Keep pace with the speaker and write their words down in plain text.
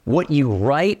What you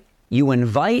write, you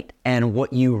invite, and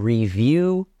what you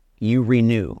review, you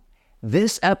renew.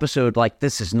 This episode,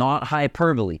 this is not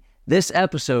hyperbole. This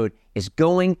episode is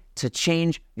going to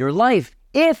change your life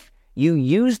if you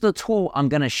use the tool I'm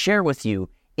going to share with you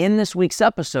in this week's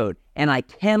episode. And I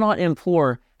cannot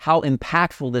implore how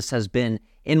impactful this has been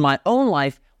in my own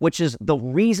life, which is the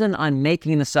reason I'm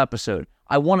making this episode.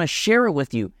 I want to share it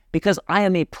with you because I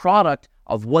am a product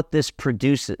of what this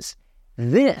produces.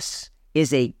 This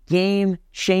is a game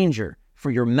changer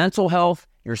for your mental health,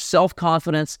 your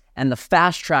self-confidence, and the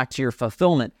fast track to your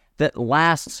fulfillment that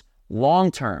lasts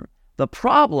long-term. The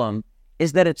problem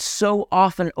is that it's so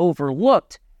often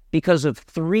overlooked because of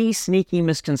 3 sneaky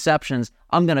misconceptions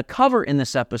I'm going to cover in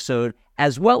this episode,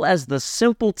 as well as the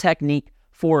simple technique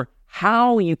for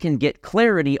how you can get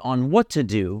clarity on what to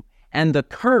do and the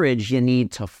courage you need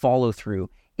to follow through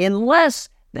in less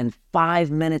than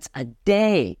 5 minutes a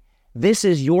day. This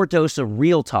is your dose of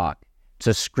real talk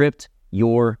to script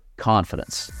your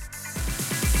confidence.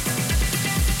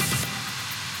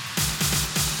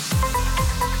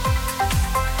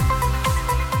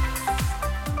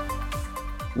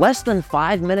 Less than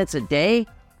 5 minutes a day?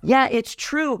 Yeah, it's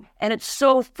true, and it's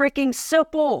so freaking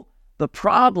simple. The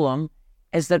problem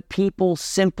is that people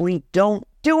simply don't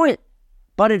do it,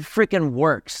 but it freaking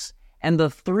works. And the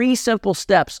 3 simple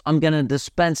steps I'm going to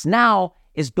dispense now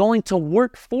is going to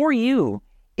work for you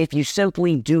if you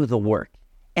simply do the work.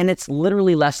 And it's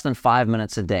literally less than 5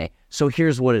 minutes a day. So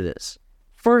here's what it is.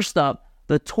 First up,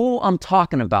 the tool I'm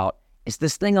talking about is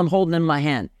this thing I'm holding in my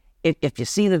hand. If you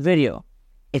see the video,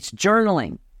 it's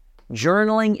journaling.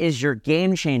 Journaling is your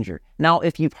game changer. Now,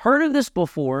 if you've heard of this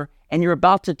before and you're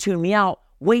about to tune me out,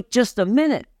 wait just a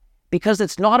minute, because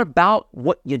it's not about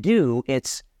what you do,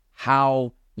 it's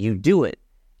how you do it.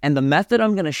 And the method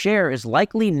I'm going to share is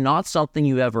likely not something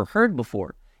you ever heard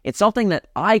before. It's something that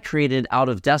I created out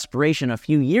of desperation a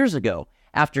few years ago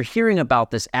after hearing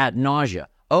about this ad nausea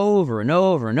over and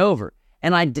over and over.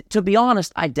 And to be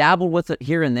honest, I dabbled with it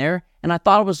here and there, and I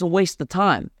thought it was a waste of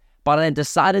time. But I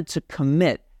decided to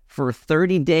commit for a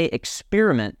 30-day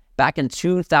experiment back in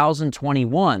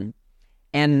 2021.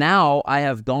 And now I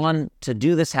have gone to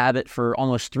do this habit for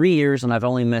almost 3 years, and I've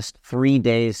only missed 3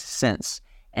 days since.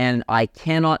 And I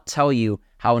cannot tell you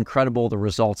how incredible the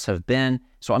results have been.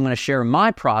 So I'm going to share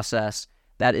my process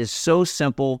that is so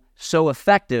simple, so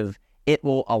effective, it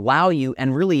will allow you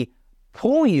and really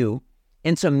pull you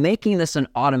into making this an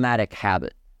automatic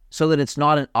habit so that it's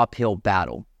not an uphill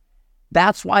battle.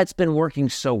 That's why it's been working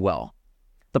so well.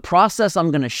 The process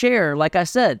I'm going to share, like I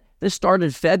said, this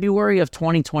started February of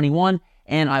 2021,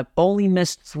 and I've only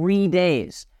missed 3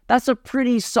 days. That's a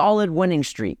pretty solid winning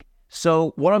streak.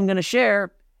 So what I'm going to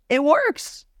share, it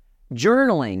works.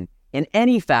 Journaling in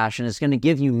any fashion is going to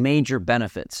give you major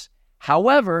benefits.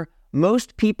 However,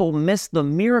 most people miss the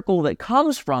miracle that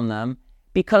comes from them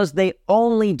because they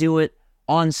only do it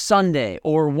on Sunday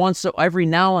or once every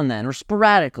now and then or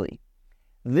sporadically.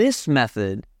 This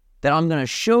method that I'm going to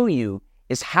show you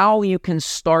is how you can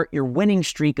start your winning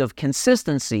streak of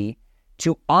consistency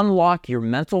to unlock your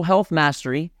mental health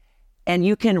mastery, and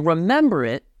you can remember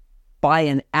it by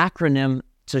an acronym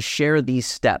to share these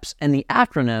steps. And the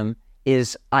acronym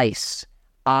is ICE,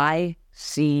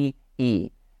 I-C-E.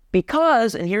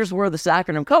 Because, and here's where this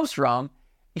acronym comes from,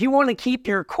 you want to keep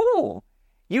your cool.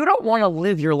 You don't want to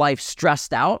live your life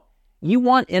stressed out. You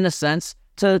want, in a sense,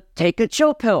 to take a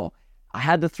chill pill. I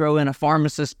had to throw in a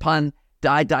pharmacist pun.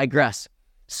 I digress.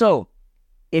 So,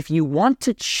 if you want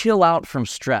to chill out from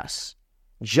stress,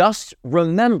 just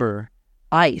remember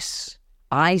ICE,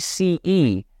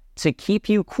 I-C-E, to keep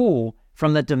you cool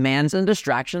from the demands and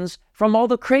distractions from all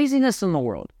the craziness in the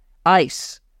world.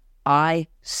 ICE,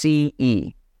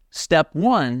 I-C-E. Step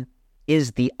 1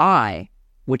 is the I,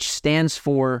 which stands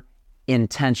for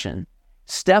intention.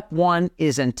 Step 1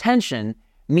 is intention,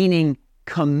 meaning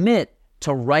commit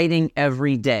to writing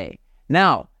every day.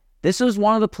 Now, this is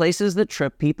one of the places that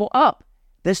trip people up.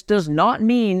 This does not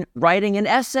mean writing an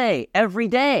essay every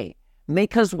day,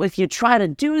 because if you try to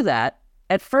do that,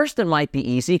 at first it might be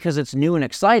easy because it's new and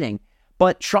exciting,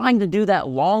 but trying to do that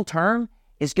long term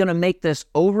is going to make this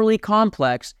overly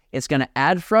complex. It's going to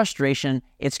add frustration.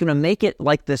 It's going to make it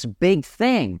like this big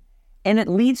thing, and it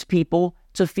leads people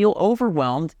to feel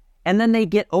overwhelmed, and then they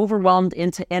get overwhelmed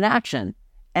into inaction.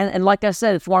 And like I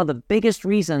said, it's one of the biggest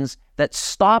reasons that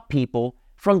stop people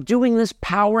from doing this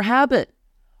power habit.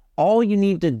 All you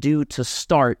need to do to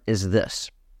start is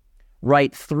this.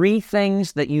 Write 3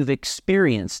 things that you've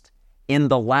experienced in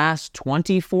the last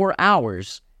 24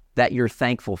 hours that you're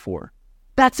thankful for.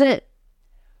 That's it.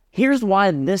 Here's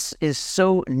why this is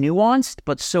so nuanced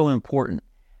but so important.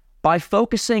 by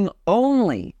focusing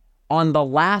only on the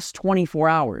last 24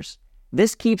 hours.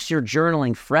 This keeps your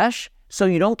journaling fresh so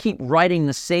you don't keep writing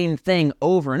the same thing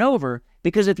over and over,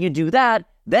 because if you do that,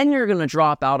 then you're going to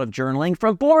drop out of journaling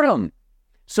from boredom.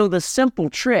 So the simple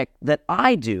trick that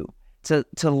I do to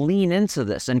lean into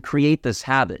this and create this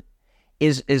habit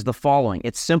is the following.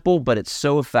 It's simple, but it's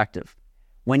so effective.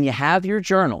 When you have your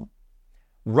journal,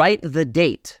 write the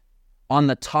date on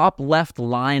the top left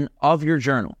line of your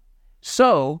journal.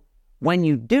 So when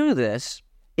you do this,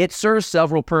 it serves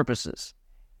several purposes.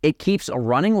 It keeps a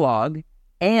running log,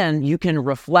 and you can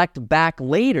reflect back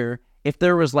later if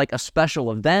there was like a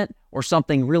special event or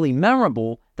something really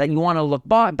memorable that you want to look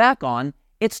back on.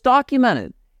 It's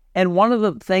documented. And one of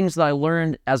the things that I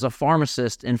learned as a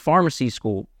pharmacist in pharmacy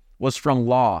school was from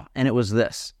law, and it was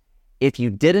this: if you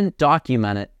didn't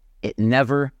document it, it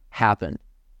never happened.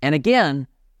 And again,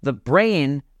 the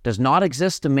brain does not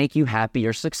exist to make you happy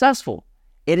or successful.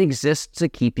 It exists to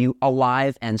keep you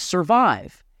alive and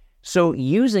survive. So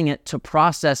using it to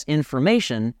process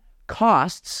information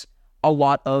costs a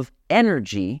lot of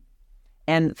energy,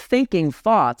 and thinking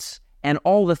thoughts and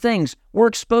all the things. We're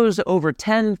exposed to over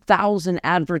 10,000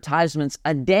 advertisements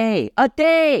a day. A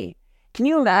day! Can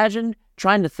you imagine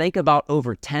trying to think about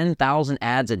over 10,000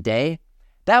 ads a day?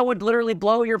 That would literally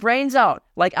blow your brains out.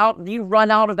 You run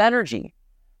out of energy.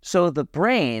 So the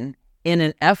brain, in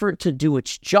an effort to do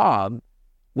its job,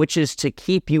 which is to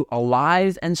keep you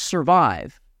alive and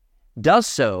survive, does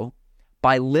so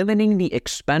by limiting the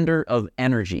expender of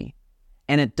energy.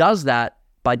 And it does that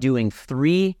by doing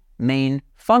three main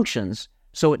functions,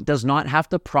 so it does not have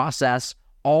to process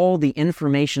all the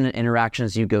information and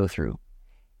interactions you go through.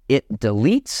 It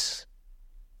deletes,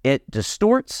 it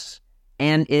distorts,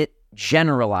 and it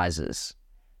generalizes.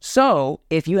 So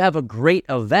if you have a great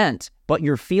event, but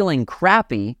you're feeling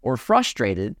crappy or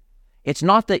frustrated, it's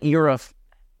not that you're a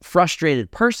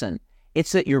frustrated person.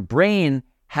 It's that your brain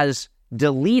has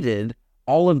deleted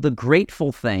all of the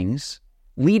grateful things,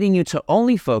 leading you to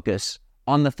only focus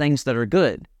on the things that are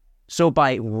good. So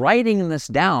by writing this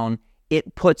down,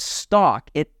 it puts stock,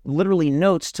 it literally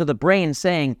notes to the brain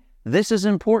saying, this is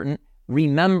important,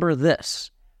 remember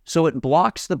this. So it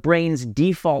blocks the brain's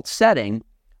default setting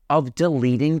of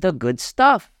deleting the good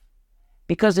stuff.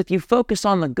 Because if you focus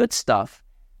on the good stuff,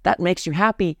 that makes you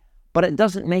happy, but it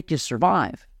doesn't make you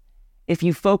survive. If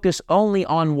you focus only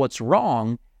on what's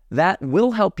wrong, that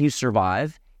will help you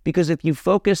survive, because if you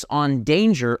focus on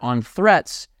danger, on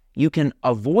threats, you can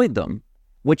avoid them,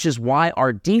 which is why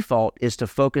our default is to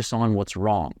focus on what's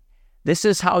wrong. This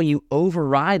is how you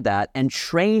override that and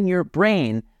train your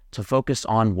brain to focus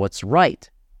on what's right.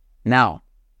 Now,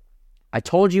 I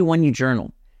told you when you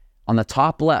journal, on the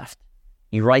top left,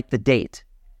 you write the date.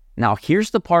 Now,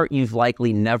 here's the part you've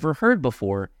likely never heard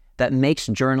before that makes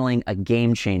journaling a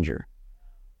game changer.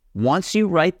 Once you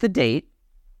write the date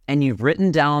and you've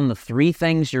written down the three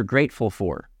things you're grateful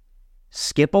for,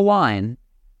 skip a line,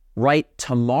 write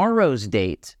tomorrow's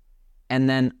date, and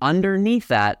then underneath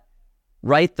that,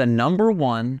 write the number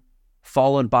 1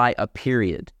 followed by a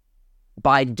period.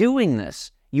 By doing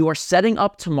this, you are setting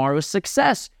up tomorrow's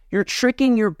success. You're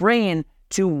tricking your brain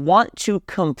to want to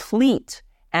complete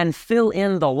and fill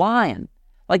in the line.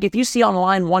 Like if you see on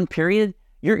line 1 period,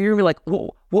 you're gonna be like,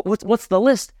 whoa, what's the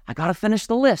list? I gotta finish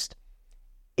the list.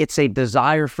 It's a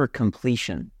desire for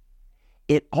completion.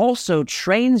 It also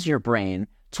trains your brain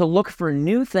to look for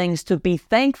new things to be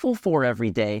thankful for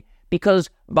every day, because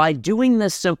by doing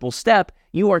this simple step,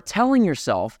 you are telling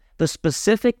yourself the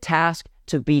specific task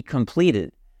to be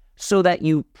completed, so that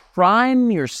you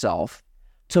prime yourself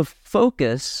to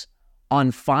focus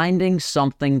on finding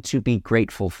something to be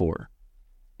grateful for.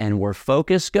 And where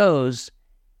focus goes,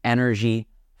 energy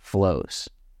flows.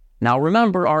 Now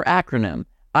remember our acronym,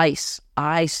 ICE,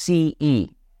 I-C-E.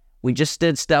 We just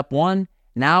did step 1.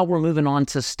 Now we're moving on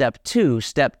to step 2.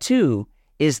 Step 2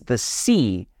 is the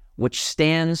C, which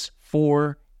stands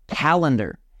for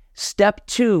calendar. Step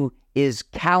 2 is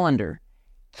calendar.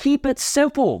 Keep it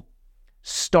simple,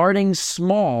 starting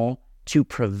small to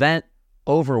prevent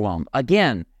overwhelm.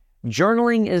 Again,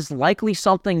 journaling is likely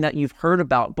something that you've heard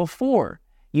about before.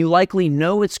 You likely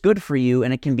know it's good for you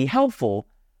and it can be helpful,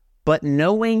 but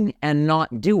knowing and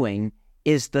not doing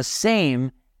is the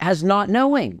same as not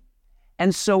knowing.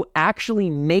 And so actually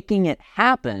making it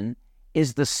happen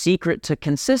is the secret to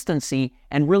consistency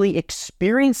and really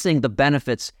experiencing the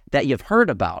benefits that you've heard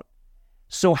about.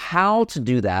 So how to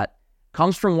do that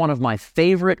comes from one of my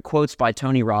favorite quotes by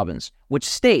Tony Robbins, which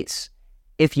states,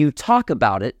 if you talk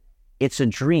about it, it's a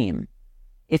dream.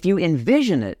 If you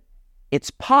envision it,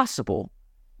 it's possible.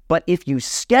 But if you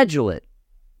schedule it,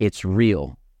 it's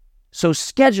real. So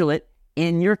schedule it,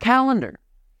 in your calendar.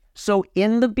 So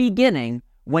in the beginning,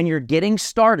 when you're getting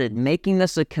started, making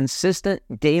this a consistent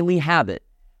daily habit,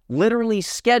 literally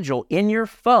schedule in your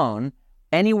phone,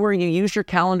 anywhere you use your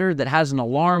calendar that has an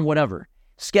alarm, whatever,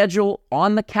 schedule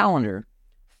on the calendar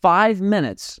 5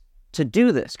 minutes to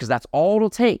do this, because that's all it'll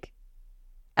take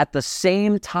at the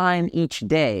same time each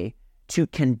day to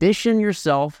condition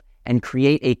yourself and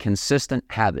create a consistent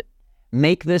habit.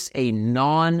 Make this a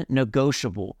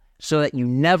non-negotiable so that you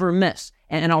never miss.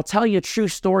 And I'll tell you a true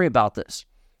story about this.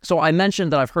 So I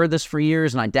mentioned that I've heard this for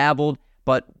years and I dabbled,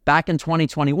 but back in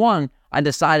 2021, I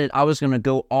decided I was going to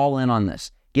go all in on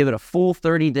this. Give it a full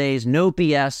 30 days, no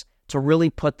BS, to really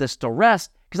put this to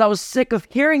rest, because I was sick of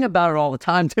hearing about it all the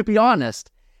time, to be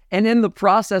honest. And in the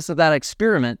process of that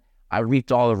experiment, I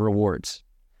reaped all the rewards.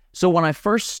 So when I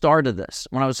first started this,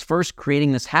 when I was first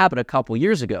creating this habit a couple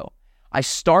years ago, I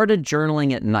started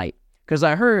journaling at night, because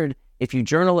I heard if you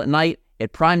journal at night,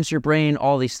 it primes your brain,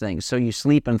 all these things, so you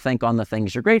sleep and think on the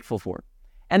things you're grateful for.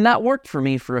 And that worked for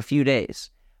me for a few days.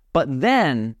 But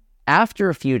then, after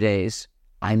a few days,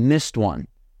 I missed one.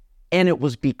 And it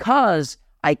was because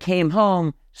I came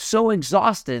home so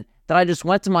exhausted that I just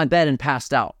went to my bed and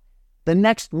passed out. The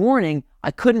next morning,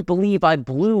 I couldn't believe I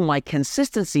blew my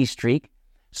consistency streak,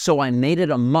 so I made it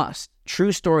a must.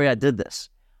 True story, I did this.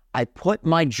 I put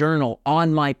my journal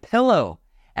on my pillow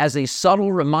as a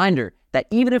subtle reminder that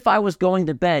even if I was going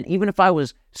to bed, even if I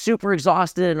was super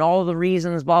exhausted and all the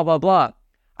reasons, blah, blah, blah,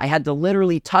 I had to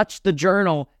literally touch the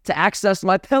journal to access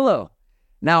my pillow.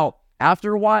 Now,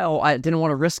 after a while, I didn't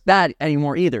want to risk that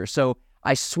anymore either. So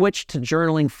I switched to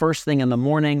journaling first thing in the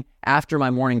morning after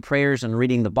my morning prayers and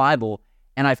reading the Bible.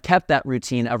 And I've kept that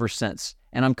routine ever since.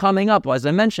 And I'm coming up, as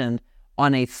I mentioned,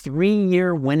 on a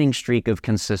 3-year winning streak of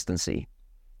consistency.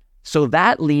 So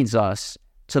that leads us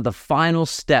to the final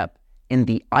step in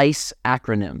the ICE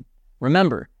acronym.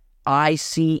 Remember,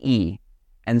 ICE.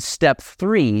 And step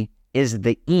 3 is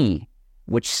the E,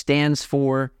 which stands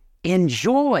for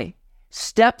enjoy.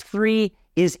 Step 3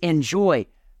 is enjoy.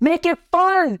 Make it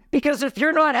fun, because if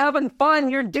you're not having fun,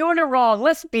 you're doing it wrong.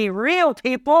 Let's be real,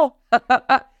 people.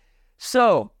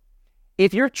 So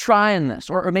if you're trying this,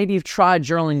 or maybe you've tried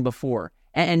journaling before,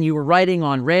 and you were writing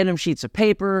on random sheets of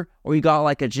paper, or you got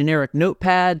like a generic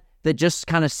notepad that just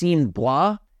kind of seemed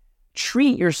blah,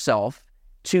 treat yourself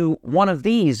to one of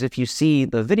these. If you see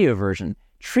the video version,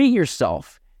 treat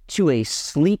yourself to a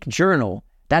sleek journal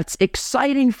that's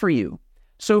exciting for you.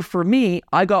 So for me,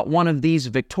 I got one of these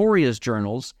Victoria's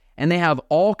journals, and they have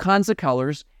all kinds of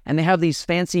colors, and they have these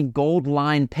fancy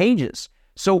gold-lined pages.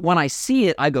 So when I see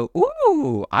it, I go,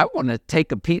 ooh, I want to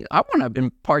take a piece. I want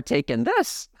to partake in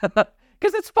this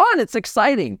because it's fun. It's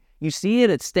exciting. You see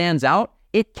it, it stands out.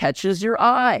 It catches your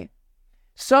eye.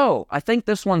 So I think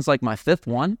this one's like my 5th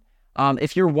one.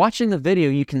 If you're watching the video,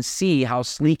 you can see how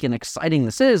sleek and exciting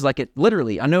this is. Like, it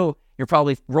literally, I know you're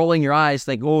probably rolling your eyes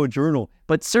like, oh, a journal.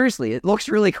 But seriously, it looks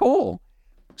really cool.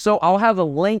 So I'll have a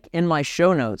link in my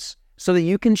show notes so that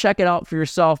you can check it out for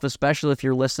yourself, especially if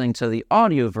you're listening to the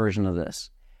audio version of this.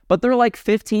 But they're like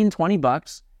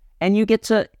 $15-$20, and you get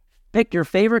to pick your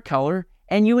favorite color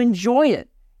and you enjoy it.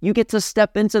 You get to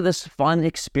step into this fun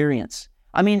experience.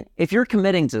 I mean, if you're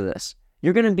committing to this,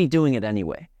 you're going to be doing it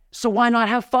anyway. So why not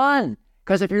have fun?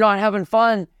 Because if you're not having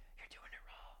fun, you're doing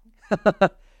it wrong.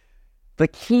 The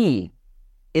key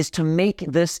is to make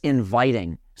this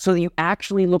inviting so that you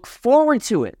actually look forward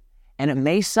to it. And it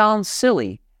may sound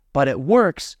silly, but it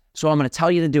works, so I'm going to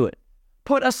tell you to do it.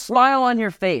 Put a smile on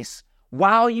your face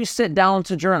while you sit down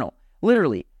to journal.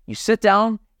 Literally, you sit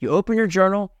down, you open your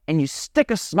journal, and you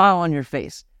stick a smile on your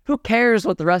face. Who cares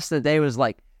what the rest of the day was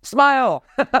like? Smile!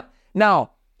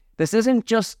 Now, this isn't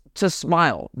just to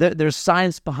smile. There's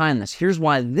science behind this. Here's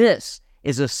why this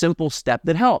is a simple step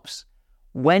that helps.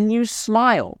 When you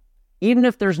smile, even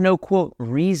if there's no, quote,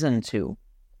 reason to,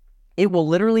 it will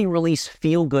literally release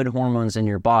feel-good hormones in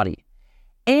your body.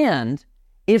 And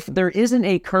if there isn't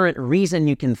a current reason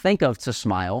you can think of to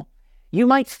smile, you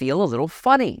might feel a little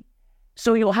funny.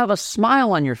 So you'll have a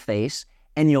smile on your face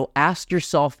and you'll ask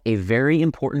yourself a very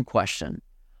important question.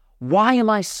 Why am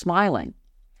I smiling?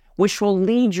 Which will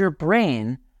lead your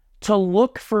brain to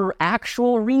look for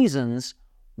actual reasons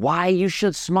why you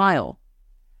should smile.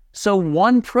 So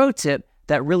one pro tip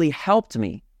that really helped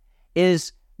me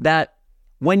is that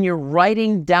when you're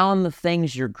writing down the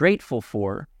things you're grateful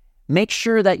for, make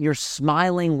sure that you're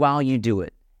smiling while you do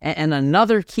it. And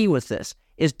another key with this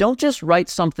is don't just write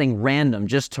something random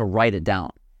just to write it down.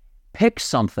 Pick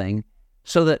something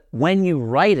so that when you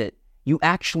write it, you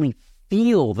actually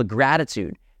feel the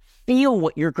gratitude, feel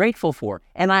what you're grateful for.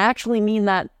 And I actually mean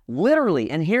that literally.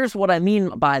 And here's what I mean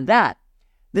by that.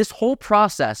 This whole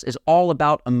process is all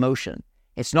about emotion.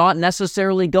 It's not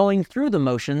necessarily going through the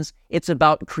motions, it's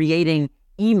about creating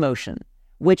emotion,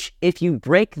 which, if you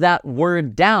break that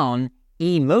word down,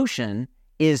 emotion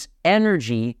is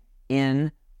energy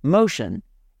in motion.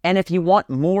 And if you want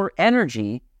more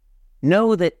energy,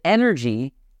 know that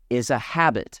energy is a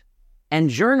habit. And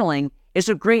journaling is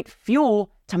a great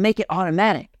fuel to make it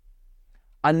automatic.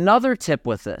 Another tip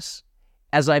with this,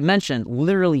 as I mentioned,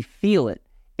 literally feel it,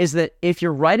 is that if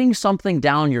you're writing something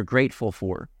down you're grateful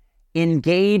for,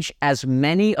 engage as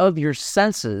many of your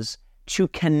senses to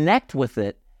connect with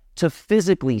it, to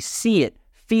physically see it,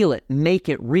 feel it, make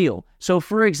it real. So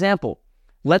for example,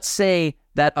 let's say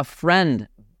that a friend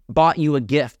bought you a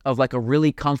gift of like a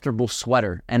really comfortable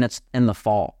sweater and it's in the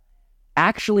fall.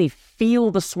 Actually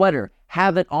feel the sweater,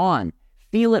 have it on,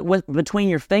 feel it between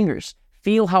your fingers,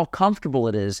 feel how comfortable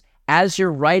it is as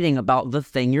you're writing about the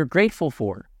thing you're grateful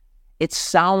for. It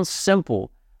sounds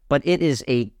simple, but it is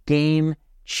a game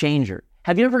changer.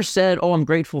 Have you ever said, oh, I'm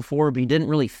grateful for, but you didn't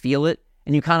really feel it?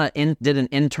 And you kind of did an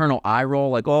internal eye roll,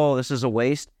 like, oh, this is a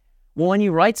waste. Well, when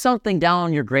you write something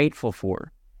down you're grateful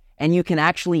for, and you can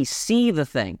actually see the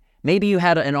thing, maybe you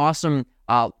had an awesome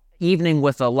evening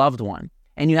with a loved one,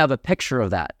 and you have a picture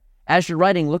of that. As you're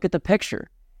writing, look at the picture.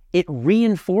 It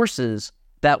reinforces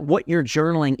that what you're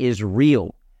journaling is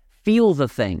real. Feel the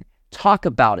thing, talk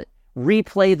about it,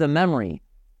 replay the memory.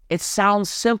 It sounds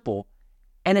simple,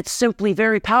 and it's simply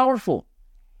very powerful.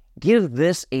 Give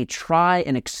this a try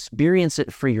and experience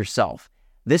it for yourself.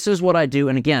 This is what I do,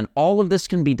 and again, all of this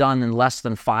can be done in less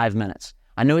than 5 minutes.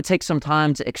 I know it takes some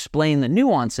time to explain the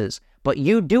nuances, but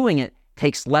you doing it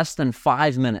takes less than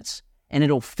 5 minutes, and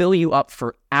it'll fill you up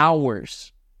for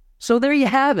hours. So there you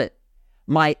have it.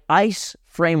 My ICE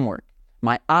framework,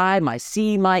 my I, my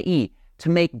C, my E, to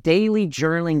make daily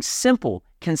journaling simple,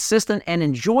 consistent, and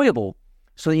enjoyable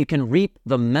so that you can reap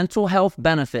the mental health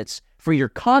benefits for your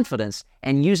confidence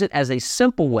and use it as a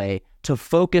simple way to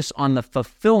focus on the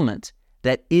fulfillment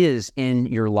that is in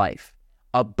your life.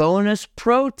 A bonus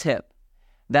pro tip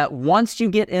that once you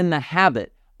get in the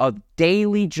habit of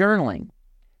daily journaling,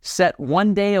 set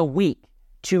 1 day a week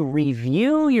to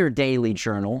review your daily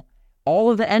journal,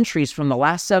 all of the entries from the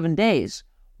last 7 days,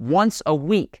 once a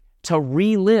week, to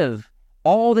relive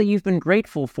all that you've been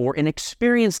grateful for and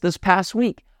experience this past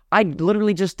week. I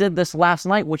literally just did this last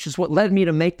night, which is what led me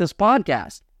to make this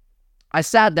podcast. I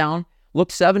sat down,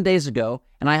 looked 7 days ago,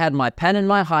 and I had my pen and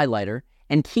my highlighter,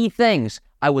 and key things,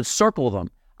 I would circle them,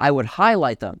 I would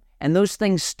highlight them, and those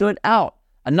things stood out.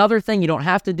 Another thing, you don't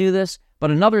have to do this,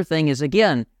 but another thing is,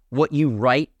 again, what you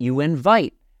write, you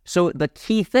invite. So the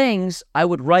key things, I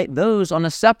would write those on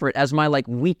a separate as my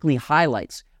weekly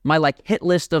highlights, my hit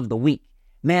list of the week.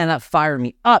 Man, that fired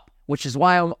me up, which is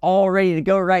why I'm all ready to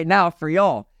go right now for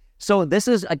y'all. So this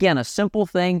is, again, a simple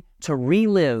thing to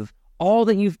relive all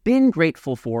that you've been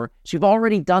grateful for. So you've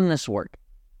already done this work.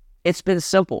 It's been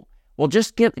simple. Well,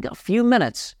 just give a few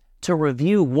minutes to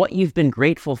review what you've been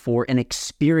grateful for and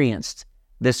experienced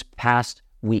this past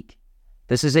week.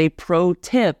 This is a pro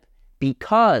tip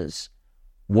because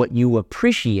what you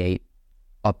appreciate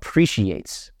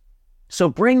appreciates. So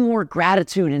bring more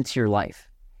gratitude into your life.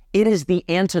 It is the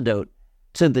antidote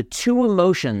to the two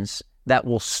emotions that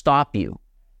will stop you.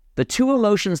 The two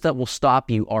emotions that will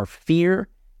stop you are fear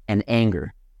and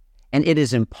anger. And it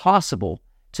is impossible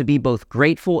to be both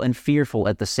grateful and fearful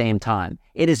at the same time.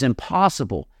 It is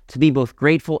impossible to be both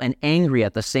grateful and angry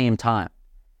at the same time.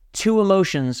 Two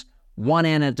emotions, one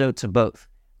antidote to both,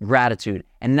 gratitude.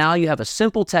 And now you have a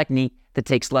simple technique that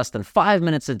takes less than 5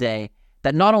 minutes a day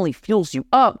that not only fuels you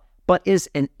up, but is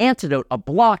an antidote, a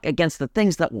block against the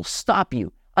things that will stop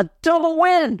you. A double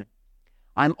win!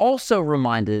 I'm also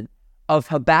reminded of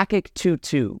Habakkuk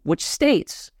 2:2, which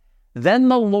states, "Then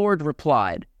the Lord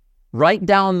replied, write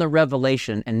down the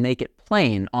revelation and make it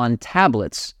plain on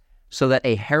tablets so that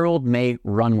a herald may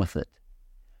run with it."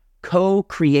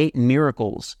 Co-create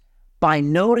miracles by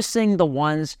noticing the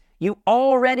ones you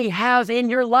already have in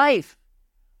your life.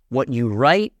 What you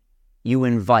write, you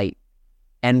invite,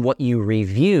 and what you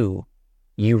review,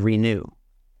 you renew.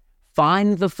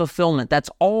 Find the fulfillment that's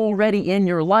already in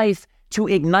your life to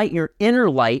ignite your inner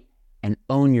light and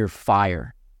own your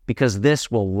fire, because this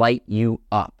will light you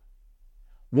up.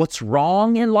 What's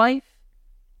wrong in life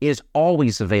is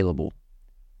always available,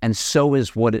 and so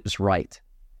is what is right.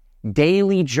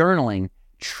 Daily journaling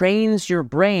trains your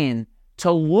brain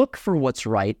to look for what's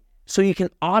right so you can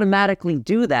automatically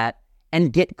do that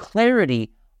and get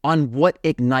clarity on what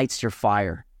ignites your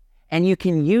fire. And you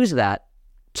can use that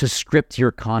to script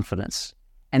your confidence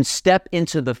and step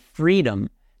into the freedom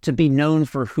to be known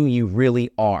for who you really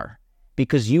are,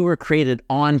 because you were created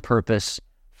on purpose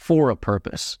for a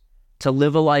purpose, to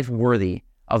live a life worthy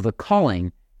of the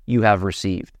calling you have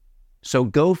received. So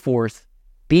go forth,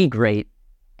 be great,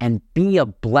 and be a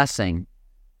blessing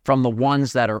from the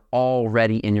ones that are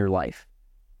already in your life.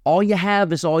 All you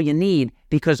have is all you need,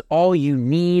 because all you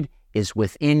need is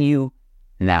within you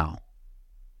now.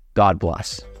 God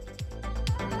bless.